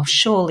 thinking, oh,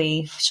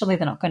 surely they're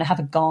not going to have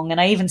a gong.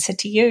 And I even said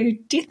to you,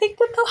 do you think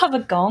that they'll have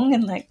a gong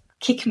and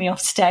kick me off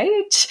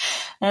stage?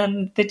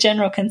 And the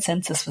general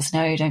consensus was,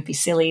 no, don't be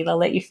silly, they'll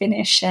let you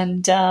finish.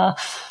 And so,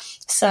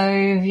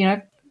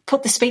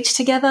 put the speech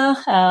together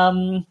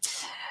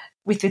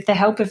with the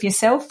help of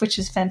yourself, which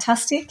is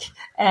fantastic,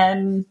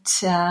 and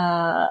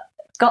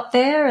got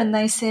there, and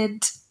they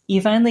said,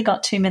 you've only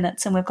got 2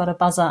 minutes and we've got a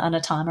buzzer and a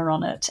timer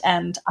on it.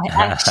 And I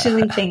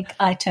actually think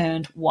I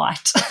turned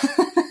white.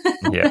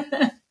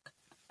 Yeah.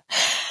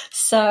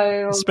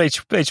 So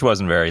speech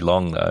wasn't very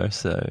long though.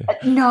 So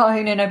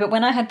no. But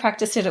when I had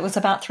practiced it, it was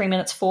about 3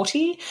 minutes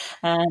 40.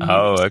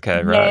 Oh,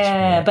 okay, right.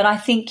 Yeah, but I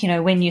think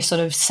when you're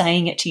sort of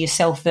saying it to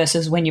yourself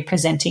versus when you're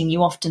presenting,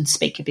 you often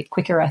speak a bit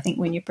quicker, I think,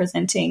 when you're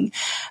presenting.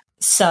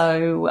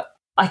 So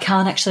I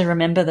can't actually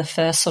remember the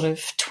first sort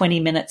of 20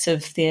 minutes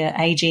of the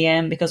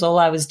AGM, because all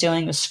I was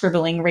doing was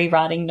scribbling,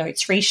 rewriting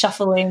notes,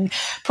 reshuffling,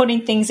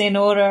 putting things in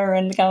order,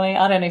 and going,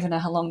 I don't even know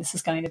how long this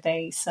is going to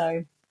be.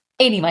 So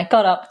anyway,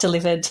 got up,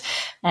 delivered,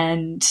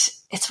 and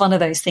it's one of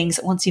those things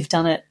that once you've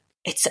done it,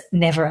 it's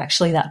never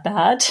actually that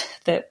bad,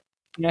 that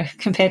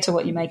compared to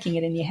what you're making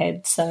it in your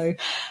head. So,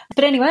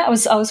 but anyway, I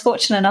was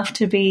fortunate enough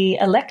to be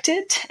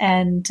elected,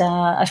 and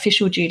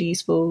official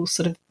duties will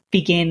sort of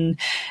begin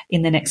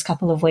in the next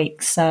couple of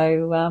weeks.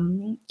 So,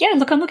 I'm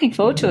looking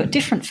forward to it.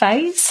 Different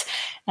phase,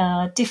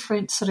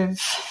 different sort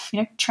of,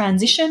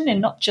 transition,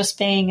 and not just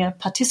being a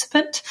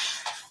participant.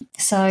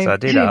 So I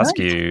did ask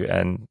you,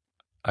 and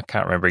I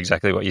can't remember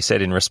exactly what you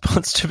said in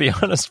response, to be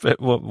honest, but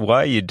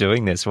why are you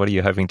doing this? What are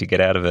you hoping to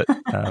get out of it,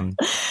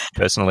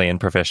 personally and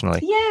professionally?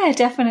 Yeah,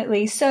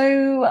 definitely.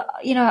 So,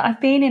 I've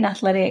been in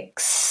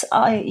athletics.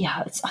 I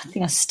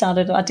think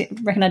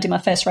I did my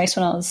first race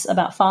when I was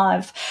about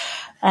 5,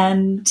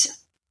 and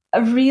I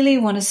really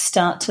want to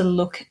start to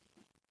look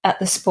at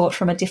the sport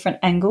from a different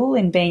angle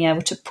and being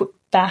able to put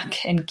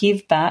back and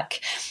give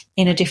back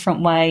in a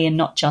different way and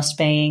not just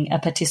being a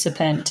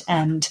participant.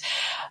 And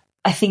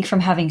I think from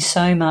having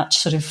so much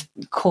sort of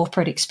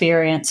corporate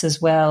experience as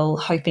well,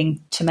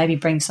 hoping to maybe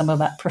bring some of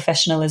that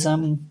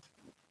professionalism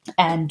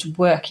and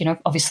work,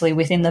 obviously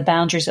within the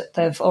boundaries that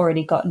they've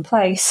already got in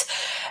place,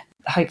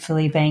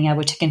 hopefully being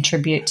able to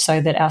contribute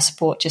so that our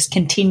sport just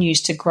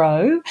continues to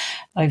grow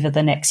over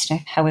the next,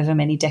 however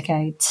many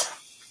decades.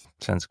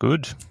 Sounds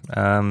good.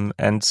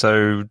 And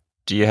so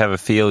do you have a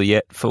feel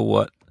yet for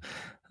what,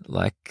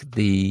 like,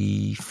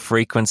 the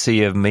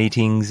frequency of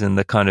meetings and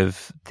the kind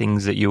of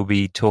things that you'll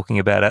be talking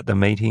about at the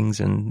meetings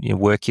and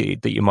work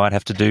that you might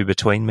have to do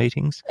between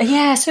meetings?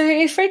 Yeah,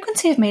 so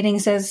frequency of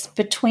meetings is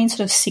between sort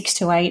of 6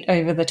 to 8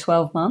 over the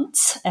 12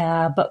 months.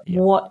 But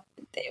what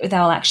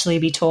they'll actually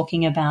be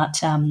talking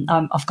about,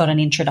 I've got an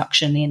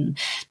introduction in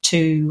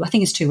I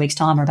think it's 2 weeks'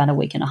 time or about a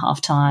week and a half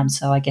time.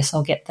 So I guess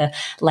I'll get the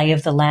lay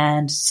of the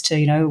land as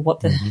to, what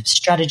the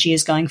strategy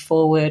is going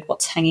forward,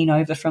 what's hanging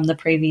over from the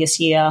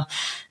previous year,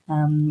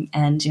 and,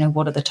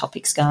 what are the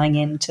topics going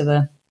into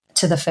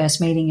the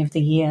first meeting of the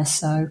year.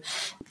 So,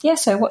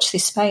 so watch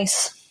this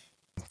space.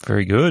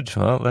 Very good.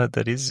 Well,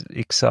 that is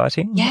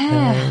exciting.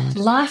 Yeah,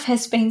 life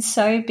has been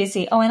so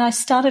busy. Oh, and I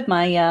started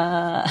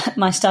my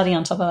my study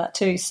on top of that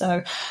too.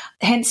 So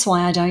hence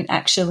why I don't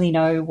actually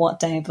know what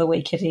day of the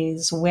week it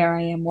is, where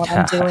I am, what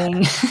I'm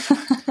doing.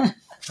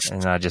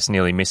 And I just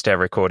nearly missed our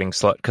recording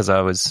slot because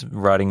I was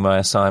writing my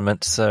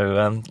assignment.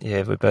 So,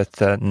 we're both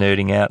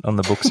nerding out on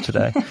the books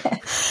today.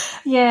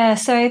 Yeah,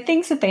 so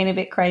things have been a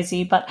bit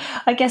crazy. But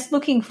I guess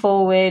looking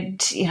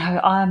forward,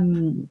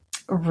 I'm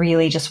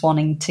really just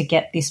wanting to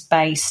get this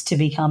base to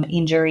become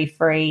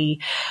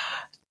injury-free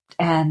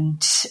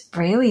and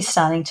really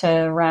starting to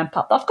ramp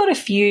up. I've got a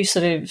few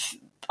sort of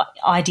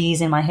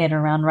ideas in my head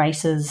around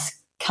races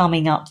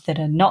coming up that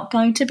are not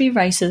going to be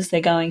races.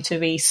 They're going to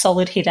be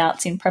solid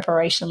hit-outs in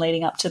preparation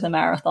leading up to the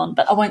marathon,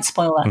 but I won't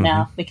spoil that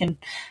now. We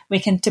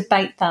can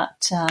debate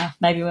that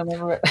maybe when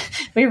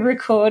we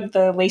record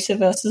the Lisa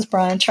versus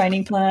Brian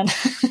training plan.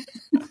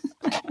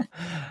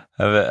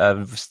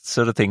 I'm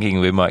sort of thinking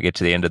we might get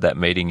to the end of that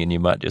meeting and you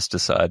might just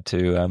decide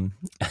to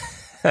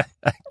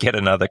get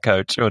another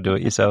coach or do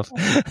it yourself.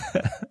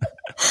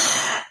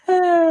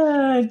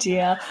 Oh,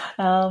 dear.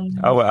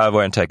 I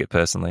won't take it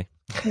personally.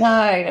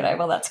 No.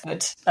 Well, that's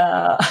good.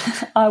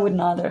 I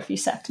wouldn't either if you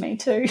sacked me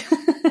too.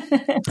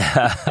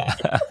 I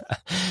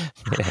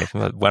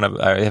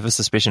have a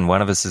suspicion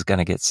one of us is going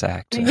to get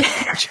sacked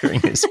during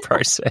this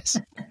process.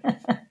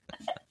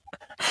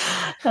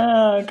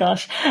 Oh,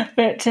 gosh.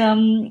 But,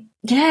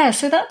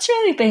 so that's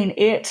really been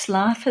it.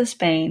 Life has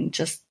been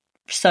just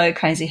so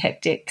crazy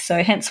hectic.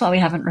 So hence why we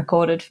haven't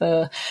recorded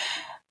for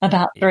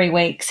about 3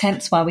 weeks,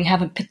 hence why we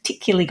haven't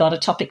particularly got a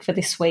topic for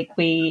this week.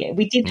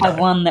 We did have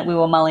one that we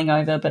were mulling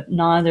over, but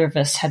neither of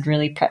us had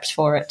really prepped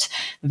for it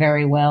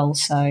very well.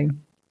 So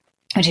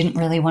I didn't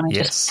really want to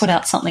just put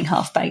out something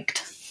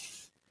half-baked.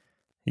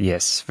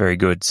 Yes, very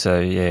good. So,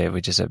 we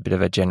just have a bit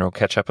of a general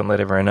catch-up and let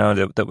everyone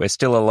know that we're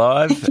still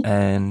alive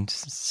and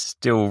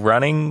still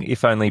running,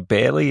 if only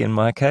barely in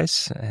my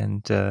case.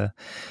 And,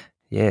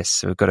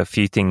 yes, we've got a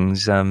few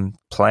things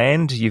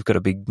planned. You've got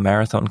a big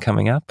marathon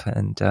coming up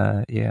and,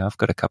 I've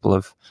got a couple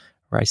of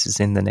races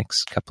in the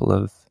next couple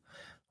of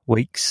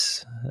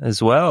weeks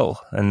as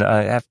well. And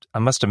I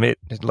must admit,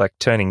 like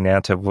turning now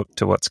to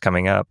what's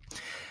coming up,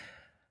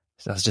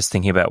 so I was just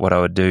thinking about what I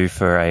would do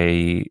for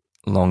a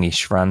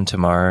longish run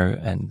tomorrow,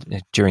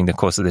 and during the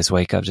course of this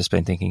week I've just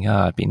been thinking,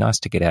 it'd be nice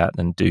to get out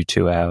and do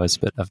 2 hours,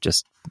 but I've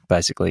just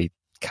basically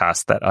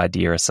cast that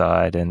idea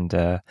aside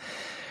and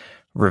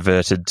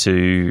reverted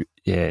to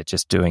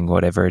just doing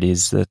whatever it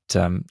is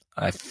that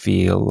I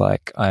feel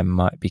like I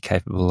might be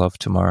capable of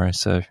tomorrow.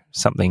 So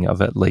something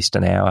of at least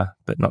an hour,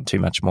 but not too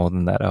much more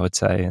than that, I would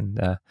say,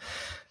 and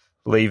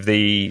leave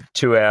the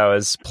 2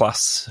 hours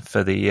plus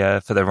for the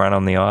run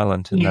on the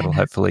island, and that'll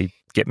hopefully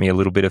get me a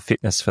little bit of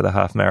fitness for the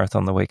half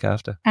marathon the week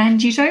after.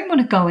 And you don't want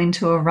to go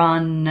into a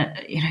run,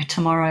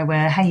 tomorrow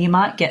where, hey, you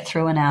might get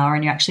through an hour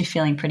and you're actually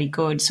feeling pretty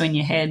good. So in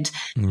your head,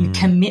 you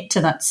commit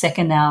to that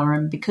second hour,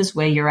 and because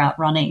where you're out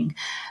running,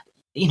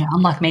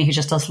 unlike me who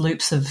just does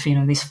loops of,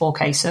 this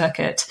 4K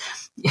circuit,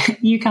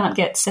 you can't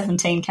get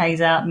 17 Ks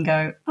out and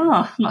go,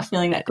 I'm not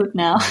feeling that good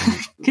now,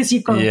 because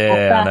you've got to walk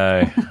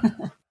back.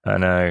 I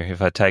know.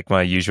 If I take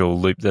my usual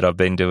loop that I've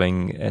been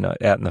doing and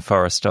out in the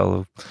forest,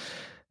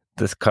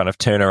 the kind of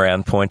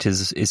turnaround point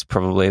is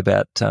probably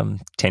about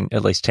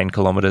at least 10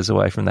 kilometres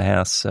away from the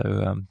house.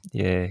 So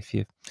if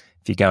you're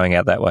going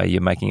out that way,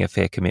 you're making a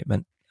fair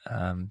commitment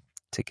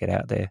to get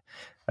out there.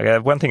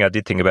 One thing I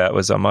did think about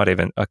was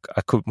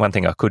one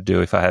thing I could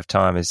do if I have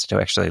time is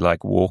to actually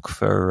walk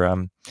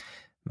for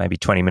maybe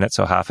 20 minutes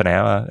or half an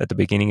hour at the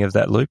beginning of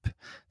that loop,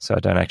 so I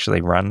don't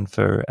actually run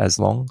for as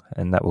long,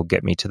 and that will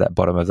get me to that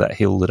bottom of that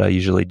hill that I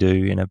usually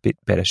do in a bit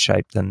better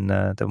shape than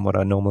what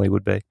I normally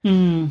would be.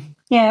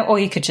 Yeah, or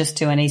you could just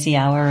do an easy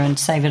hour and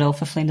save it all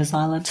for Flinders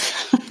Island.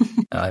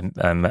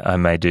 I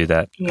may do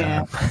that.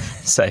 Yeah.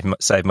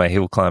 Save my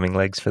hill climbing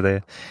legs for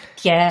there.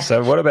 Yeah.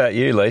 So what about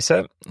you,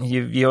 Lisa?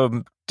 You've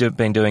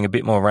been doing a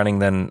bit more running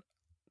than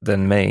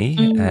me,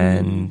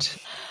 and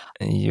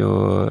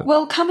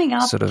you're coming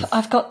up.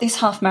 I've got this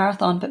half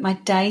marathon, but my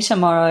day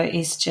tomorrow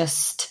is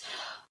just.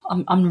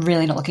 I'm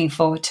really not looking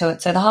forward to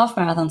it. So the half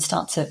marathon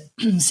starts at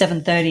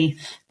 7:30,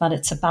 but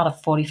it's about a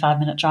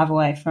 45-minute drive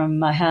away from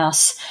my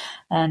house.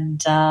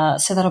 And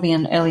so that'll be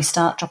an early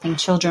start, dropping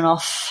children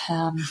off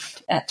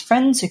at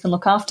friends who can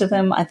look after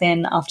them. I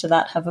then, after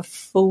that, have a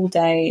full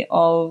day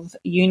of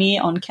uni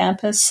on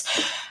campus.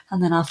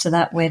 And then after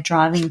that, we're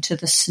driving to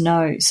the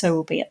snow. So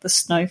we'll be at the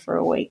snow for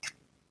a week.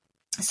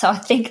 So I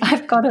think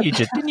I've got to...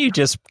 Didn't you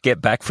just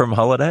get back from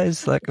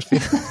holidays? How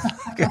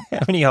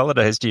many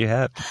holidays do you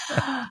have?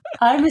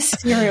 I'm a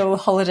serial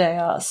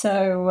holidayer,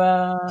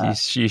 so...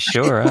 you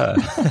sure are.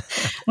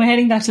 We're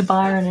heading back to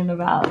Byron in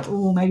about,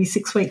 maybe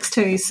 6 weeks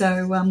too.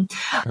 So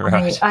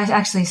right. I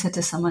actually said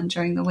to someone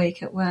during the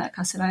week at work,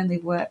 I said, I only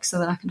work so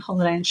that I can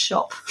holiday and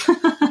shop.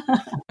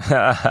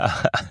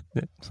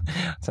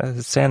 So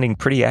it's sounding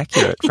pretty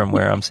accurate from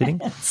where I'm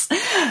sitting. Yes.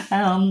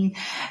 And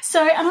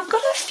I've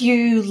got a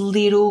few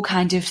little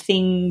kind of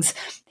things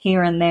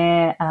here and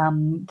there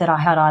that I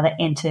had either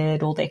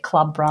entered or their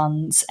club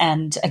runs.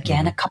 And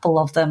again, a couple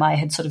of them I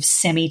had sort of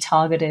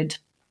semi-targeted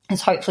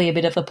as hopefully a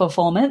bit of a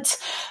performance,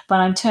 but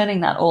I'm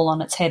turning that all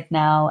on its head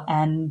now.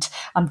 And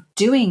I'm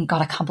doing,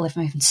 God, I can't believe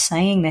I'm even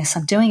saying this,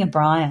 I'm doing a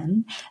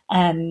Brian,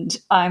 and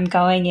I'm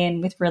going in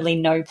with really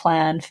no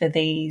plan for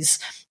these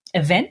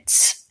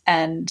events.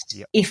 And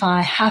if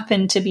I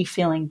happen to be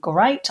feeling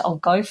great, I'll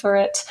go for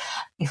it.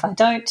 If I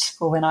don't,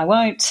 well, then I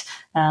won't.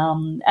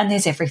 And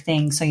there's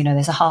everything. So,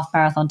 there's a half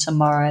marathon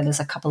tomorrow. There's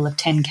a couple of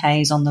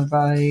 10Ks on the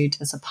road.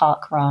 There's a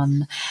park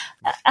run.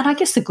 And I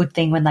guess the good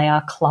thing when they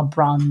are club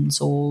runs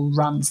or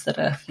runs that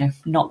are,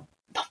 not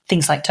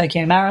things like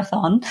Tokyo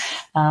Marathon,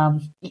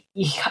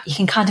 you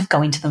can kind of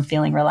go into them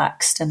feeling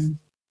relaxed. And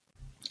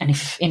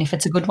if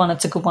it's a good one,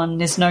 it's a good one.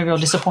 There's no real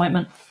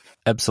disappointment.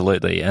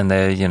 Absolutely, and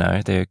they're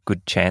a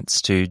good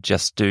chance to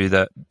just do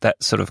that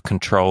sort of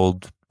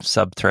controlled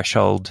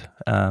sub-threshold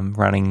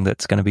running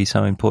that's going to be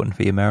so important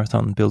for your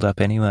marathon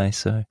build-up anyway.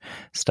 So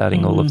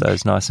starting all of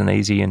those nice and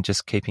easy and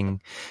just keeping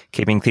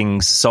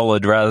things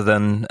solid rather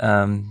than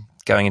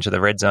going into the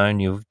red zone,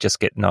 you'll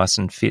just get nice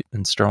and fit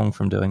and strong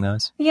from doing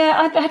those.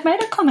 Yeah, I had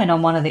made a comment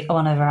on one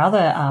of our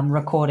other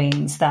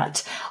recordings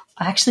that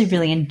I actually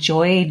really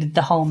enjoyed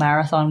the whole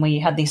marathon where you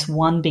had this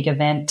one big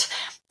event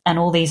and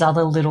all these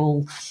other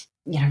little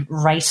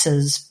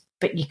races,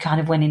 but you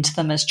kind of went into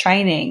them as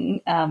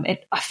training. I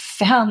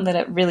found that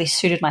it really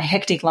suited my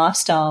hectic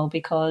lifestyle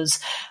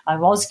because I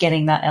was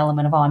getting that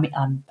element of,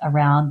 I'm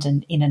around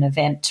and in an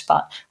event,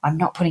 but I'm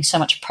not putting so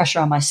much pressure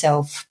on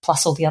myself,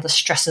 plus all the other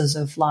stresses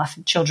of life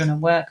and children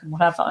and work and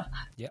whatever.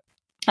 Yep.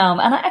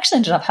 And I actually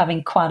ended up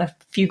having quite a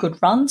few good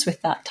runs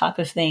with that type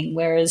of thing,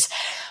 whereas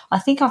I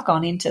think I've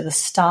gone into the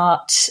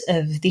start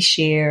of this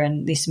year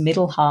and this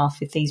middle half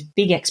with these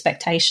big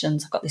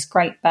expectations. I've got this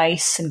great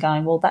base and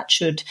going, well, that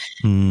should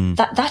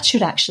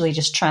actually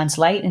just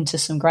translate into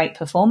some great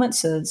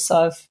performances.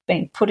 So I've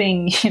been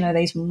putting,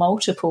 these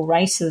multiple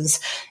races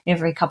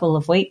every couple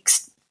of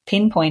weeks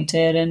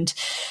pinpointed and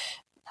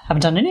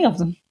haven't done any of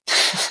them.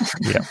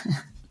 Yeah.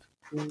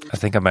 I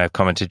think I may have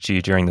commented to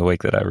you during the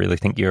week that I really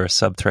think you're a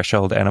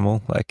sub-threshold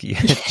animal. Like you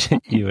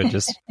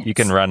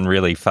can run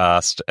really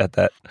fast at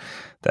that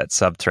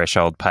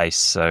sub-threshold pace.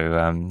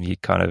 So you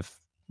kind of,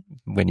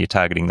 when you're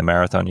targeting the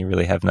marathon, you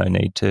really have no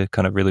need to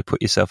kind of really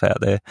put yourself out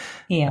there,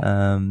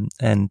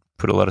 and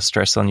put a lot of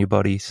stress on your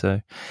body.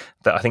 So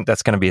I think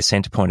that's going to be a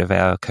centre point of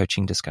our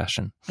coaching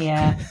discussion.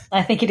 Yeah,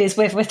 I think it is.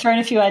 We've thrown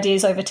a few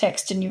ideas over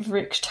text, and you've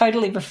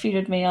totally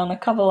refuted me on a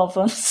couple of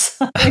them.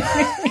 So.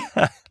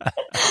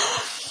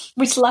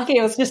 Which lucky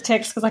it was just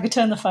text because I could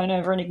turn the phone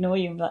over and ignore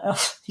you.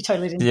 But you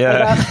totally didn't.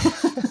 Yeah,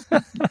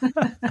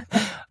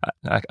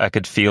 I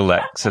could feel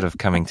that sort of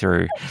coming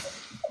through.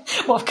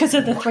 Well, because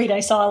of the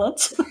 3-day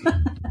silence.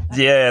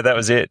 Yeah, that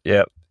was it.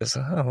 Yeah.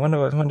 I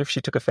wonder if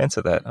she took offence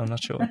at that. I'm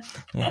not sure.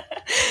 Yeah.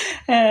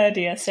 Oh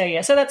dear. So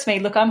that's me.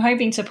 Look, I'm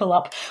hoping to pull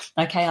up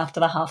okay after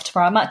the half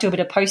tomorrow. I might do a bit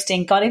of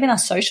posting. God, even our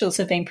socials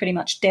have been pretty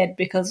much dead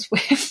because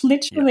we've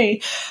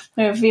literally,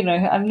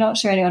 I'm not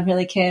sure anyone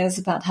really cares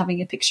about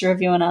having a picture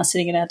of you and us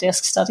sitting at our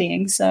desk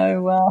studying.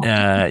 So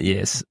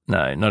yes,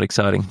 no, not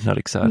exciting.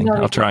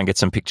 I'll try and get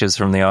some pictures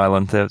from the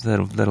island.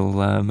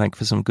 That'll make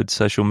for some good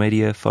social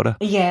media fodder.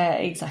 Yeah,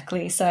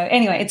 exactly. So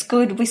anyway, it's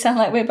good. We sound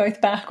like we're both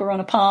back. We're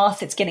on a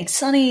path. It's getting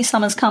sunny.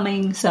 Summer's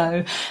coming,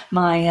 so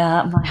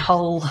my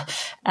whole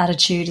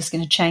attitude is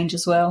going to change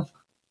as well.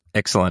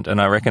 Excellent,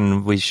 and I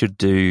reckon we should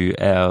do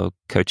our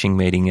coaching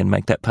meeting and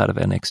make that part of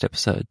our next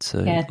episode.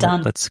 So yeah,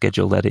 done. Let's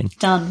schedule that in.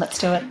 Done. Let's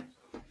do it.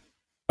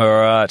 All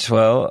right.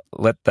 Well,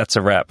 that's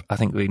a wrap. I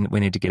think we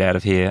need to get out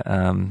of here.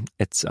 I'm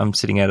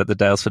sitting out at the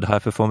Daylesford High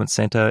Performance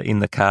Centre in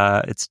the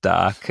car. It's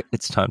dark.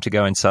 It's time to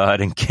go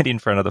inside and get in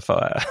front of the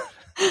fire.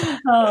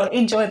 Oh,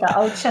 enjoy that.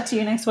 I'll chat to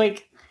you next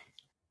week.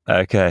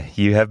 Okay.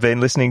 You have been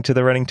listening to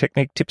the Running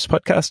Technique Tips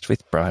podcast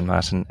with Brian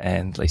Martin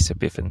and Lisa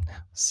Biffin.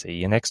 See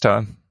you next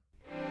time.